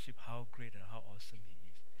we worship, how great and how awesome He is.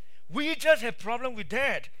 We just have a problem with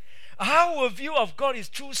that. Our view of God is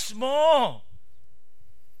too small.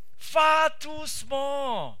 Far too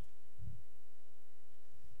small.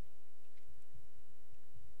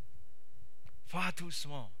 Far too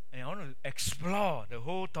small. And I want to explore the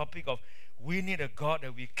whole topic of we need a God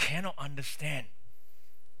that we cannot understand,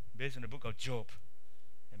 based on the book of Job.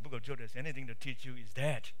 And the book of Job, there's anything to teach you is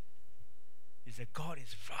that God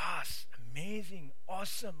is vast, amazing,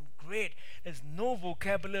 awesome, great. There's no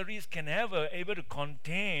vocabularies can ever able to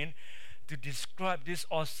contain to describe this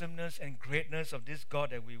awesomeness and greatness of this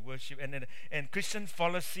God that we worship. And Christian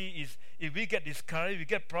fallacy is, if we get discouraged, we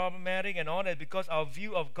get problematic and all that, because our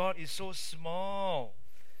view of God is so small.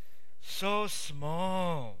 So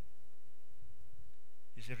small.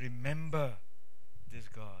 He said, remember this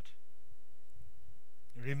God.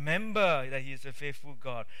 Remember that He is a faithful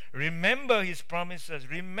God. Remember His promises.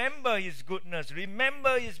 Remember His goodness.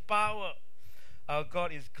 Remember His power. Our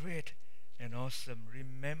God is great and awesome.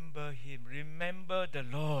 Remember Him. Remember the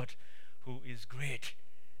Lord who is great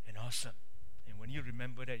and awesome. And when you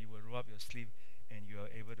remember that, you will roll up your sleeve and you are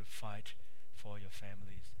able to fight for your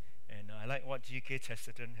families. And I like what G.K.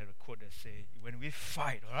 Chesterton had a quote that says, when we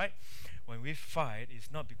fight, all right? When we fight,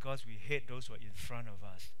 it's not because we hate those who are in front of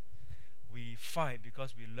us. We fight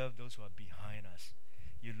because we love those who are behind us.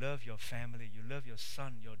 You love your family. You love your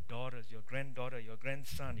son, your daughters, your granddaughter, your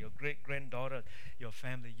grandson, your great-granddaughter, your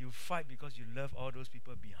family. You fight because you love all those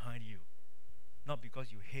people behind you, not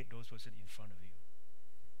because you hate those who sit in front of you.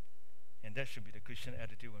 And that should be the Christian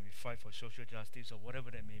attitude when we fight for social justice or whatever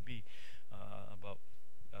that may be, about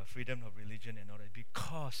freedom of religion and all that,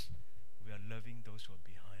 because we are loving those who are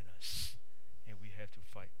behind us, and we have to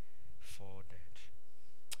fight for that.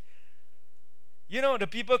 You know, the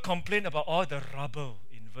people complain about all the rubble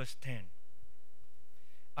in verse 10.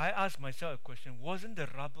 I asked myself a question, wasn't the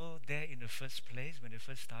rubble there in the first place when they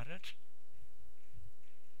first started?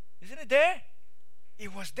 Isn't it there?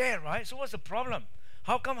 It was there, right? So what's the problem?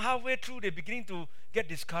 How come halfway through they're beginning to get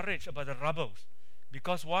discouraged about the rubbles?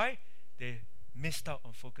 Because why? They missed out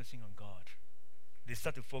on focusing on God. They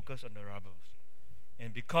start to focus on the rubbles.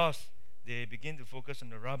 And because they begin to focus on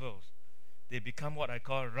the rubbles, they become what I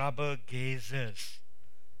call rubber gazers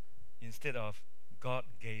instead of God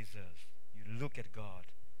gazers. You look at God.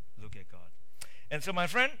 Look at God. And so, my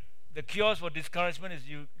friend, the cure for discouragement is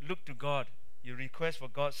you look to God. You request for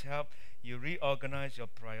God's help. You reorganize your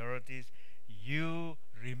priorities. You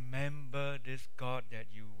remember this God that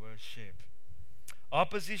you worship.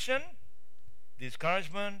 Opposition,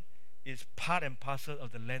 discouragement is part and parcel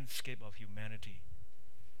of the landscape of humanity,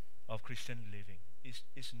 of Christian living.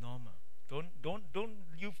 It's normal. Don't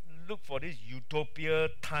you look for this utopia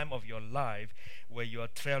time of your life where you are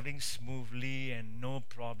traveling smoothly and no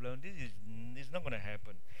problem. This is not going to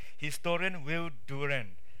happen. Historian Will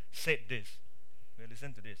Durant said this. Well,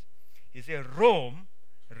 listen to this. He said, Rome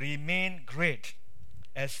remained great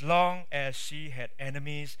as long as she had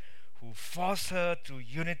enemies who forced her to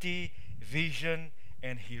unity, vision,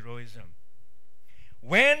 and heroism.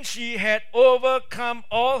 When she had overcome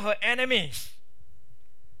all her enemies,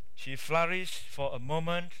 She flourished for a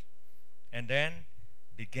moment and then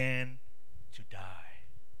began to die.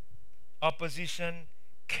 Opposition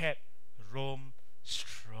kept Rome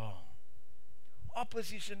strong.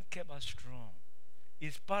 Opposition kept us strong.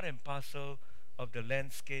 It's part and parcel of the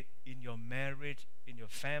landscape in your marriage, in your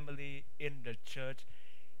family, in the church.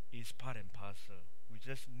 It's part and parcel. We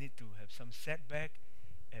just need to have some setback,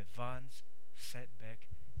 advance, setback,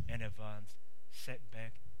 and advance,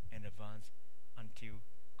 setback, and advance until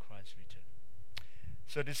Christ's return.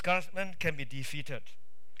 So discouragement can be defeated.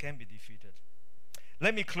 Can be defeated.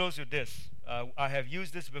 Let me close with this. I have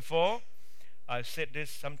used this before. I've said this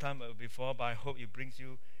sometime before, but I hope it brings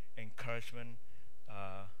you encouragement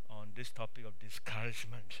on this topic of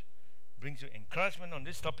discouragement. Brings you encouragement on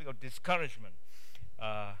this topic of discouragement.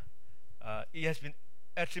 It has been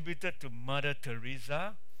attributed to Mother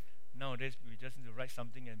Teresa. Nowadays, we just need to write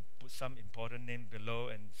something and put some important name below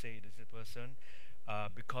and say this is a person,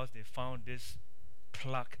 because they found this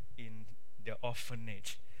plug in their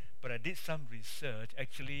orphanage. But I did some research.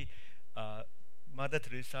 Actually, Mother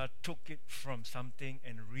Teresa took it from something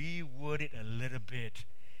and reworded it a little bit.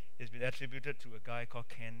 It's been attributed to a guy called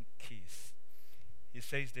Ken Keyes. He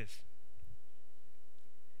says this.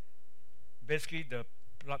 Basically, the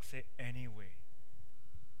plug says, anyway.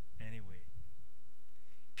 Anyway.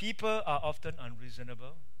 People are often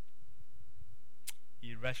unreasonable,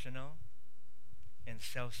 irrational, and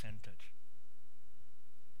self-centered.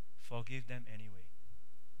 Forgive them anyway.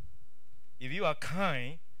 If you are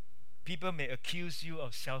kind, people may accuse you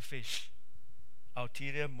of selfish,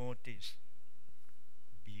 ulterior motives.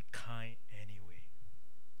 Be kind anyway.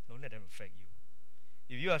 Don't let them affect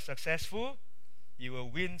you. If you are successful, you will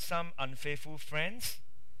win some unfaithful friends,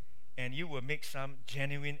 and you will make some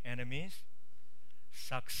genuine enemies.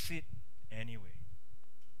 Succeed anyway.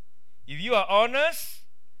 If you are honest,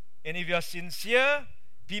 and if you are sincere,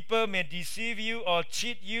 people may deceive you or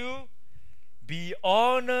cheat you. Be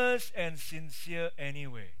honest and sincere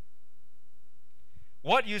anyway.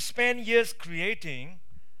 What you spend years creating,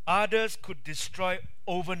 others could destroy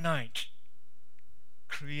overnight.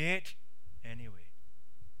 Create anyway.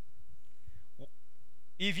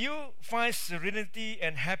 If you find serenity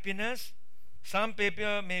and happiness, some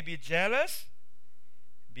people may be jealous.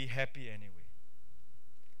 Be happy anyway.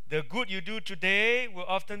 The good you do today will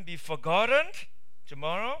often be forgotten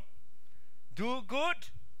tomorrow. Do good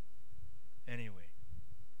anyway.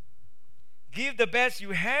 Give the best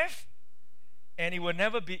you have, and it will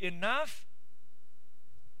never be enough.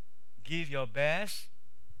 Give your best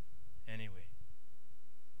anyway.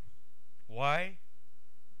 Why?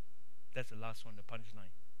 That's the last one, the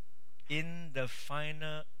punchline. In the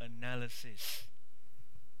final analysis,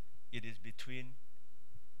 it is between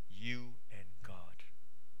you and God.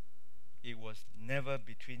 It was never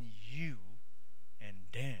between you and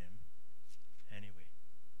them anyway.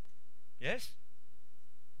 Yes?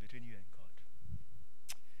 Between you and God.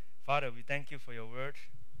 Father, we thank you for your word.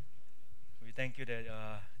 We thank you that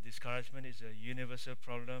discouragement is a universal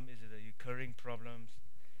problem, is a recurring problem,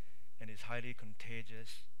 and it's highly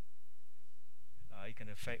contagious. It can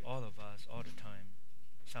affect all of us all the time,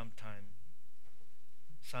 sometime,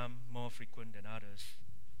 some more frequent than others.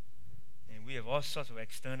 And we have all sorts of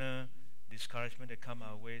external discouragement that come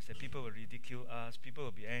our ways, that people will ridicule us, people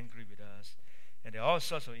will be angry with us. And there are all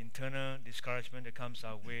sorts of internal discouragement that comes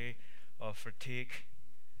our way, of fatigue,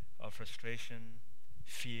 of frustration,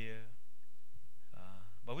 fear.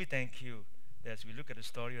 But we thank you that as we look at the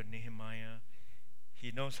story of Nehemiah,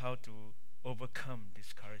 he knows how to overcome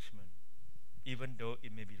discouragement, even though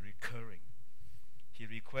it may be recurring. He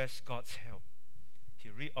requests God's help. He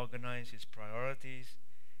reorganizes his priorities,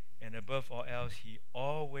 and above all else, he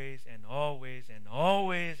always and always and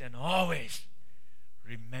always and always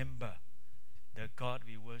remember the God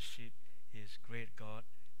we worship is great God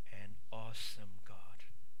and awesome God.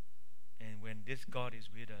 And when this God is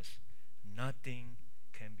with us, nothing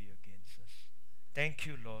can be against us. Thank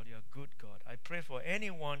you, Lord. You're a good God. I pray for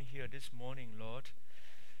anyone here this morning, Lord,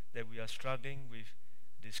 that we are struggling with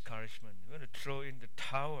discouragement. We're going to throw in the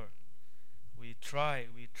towel. We try.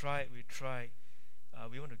 We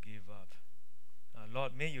want to give up.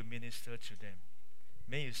 Lord, may you minister to them.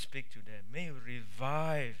 May you speak to them. May you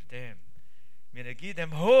revive them. May you give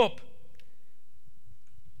them hope.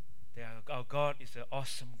 Our God is an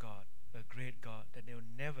awesome God, a great God, that they will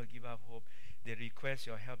never give up hope. They request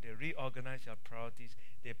your help. They reorganize their priorities.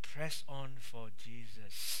 They press on for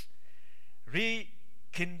Jesus.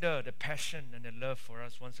 Rekindle the passion and the love for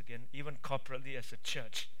us once again, even corporately as a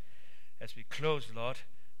church. As we close, Lord,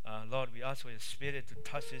 Lord, we ask for your Spirit to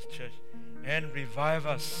touch this church and revive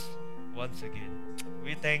us once again.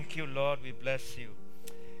 We thank you, Lord. We bless you.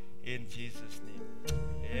 In Jesus' name.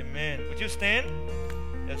 Amen. Would you stand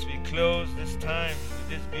as we close this time with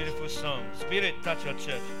this beautiful song? Spirit, touch your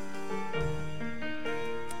church.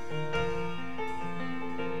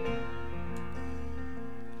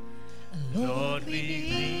 Lord, we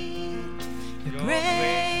need your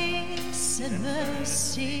grace and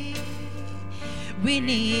mercy. We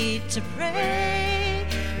need to pray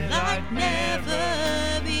like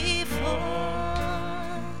never before.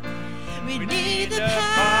 We need the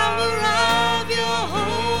power of your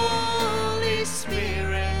Holy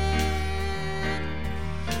Spirit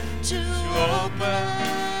to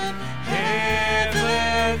open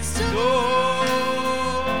heaven's door.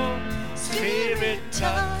 Spirit,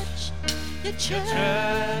 touch your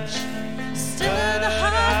church, stir the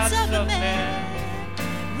hearts of the men,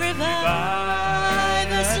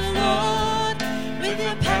 revive us, Lord, with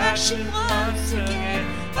your passion once again.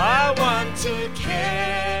 I want to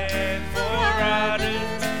care for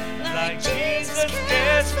others like Jesus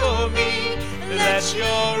cares for me. Let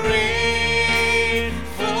your rain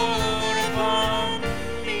fall upon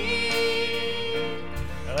me.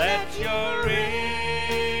 Let your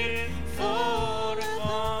rain fall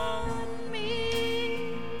upon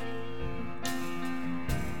me.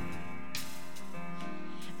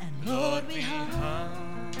 And Lord, we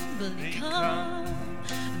humbly come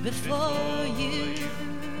before you.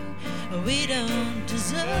 We don't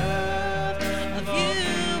deserve of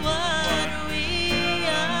you what we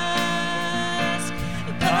ask,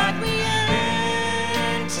 but we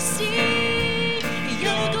yearn to see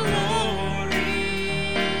your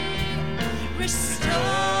glory.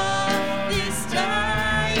 Restore this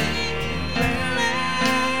dying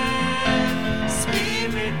land.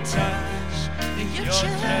 Spirit, touch your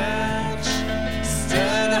church,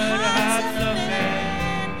 stir the hearts of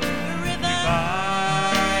men,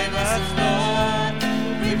 revive us, Lord,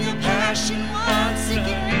 with your passion once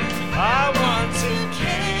again. I want to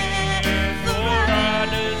care for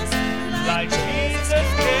others like Jesus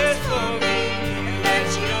cares for me. Let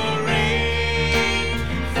your rain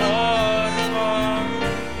fall upon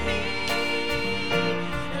me.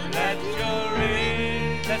 Let your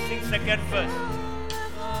rain. Let's sing second verse.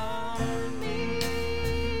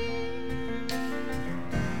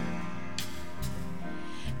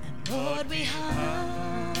 Lord, we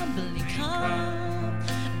humbly come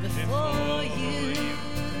before you.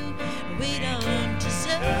 We don't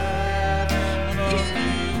deserve of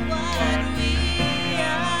you what we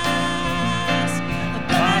ask,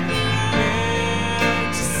 but we yearn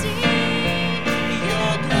to see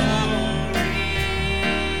your glory.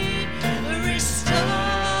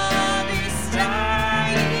 Restore this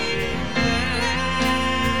dying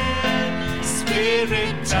land.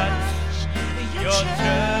 Spirit, touch your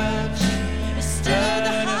church. Stir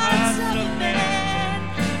the hearts of men,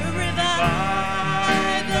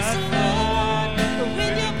 revive us, Lord,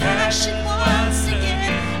 with your passion once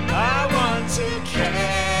again. I want to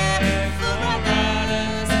care for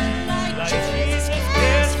others like Jesus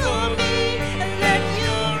cares for me. And let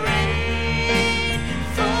your rain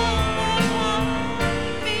fall upon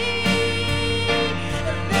me.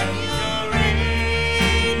 Let your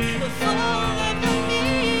rain fall upon me.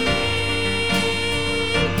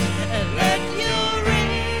 Let your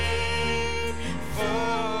rain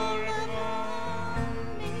fall upon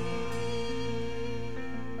me.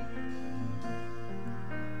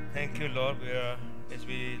 Thank you, Lord. As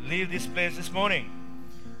we leave this place this morning,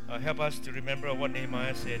 help us to remember what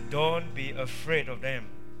Nehemiah said. Don't be afraid of them.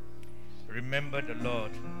 Remember the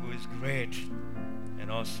Lord, who is great and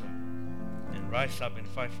awesome. And rise up and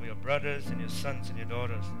fight for your brothers and your sons and your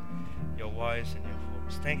daughters, your wives and your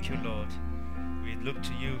homes. Thank you, Lord. We look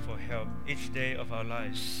to you for help each day of our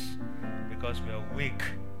lives because we are weak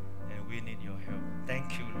and we need your help.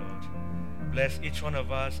 Thank you, Lord. Bless each one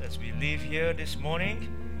of us as we leave here this morning.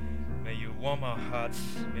 May you warm our hearts.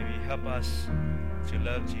 May you help us to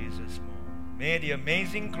love Jesus more. May the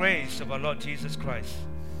amazing grace of our Lord Jesus Christ,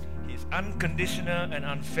 His unconditional and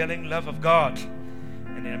unfailing love of God,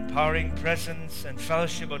 and the empowering presence and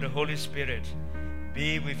fellowship of the Holy Spirit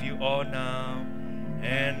be with you all now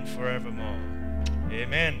and forevermore.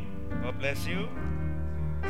 Amen. God bless you.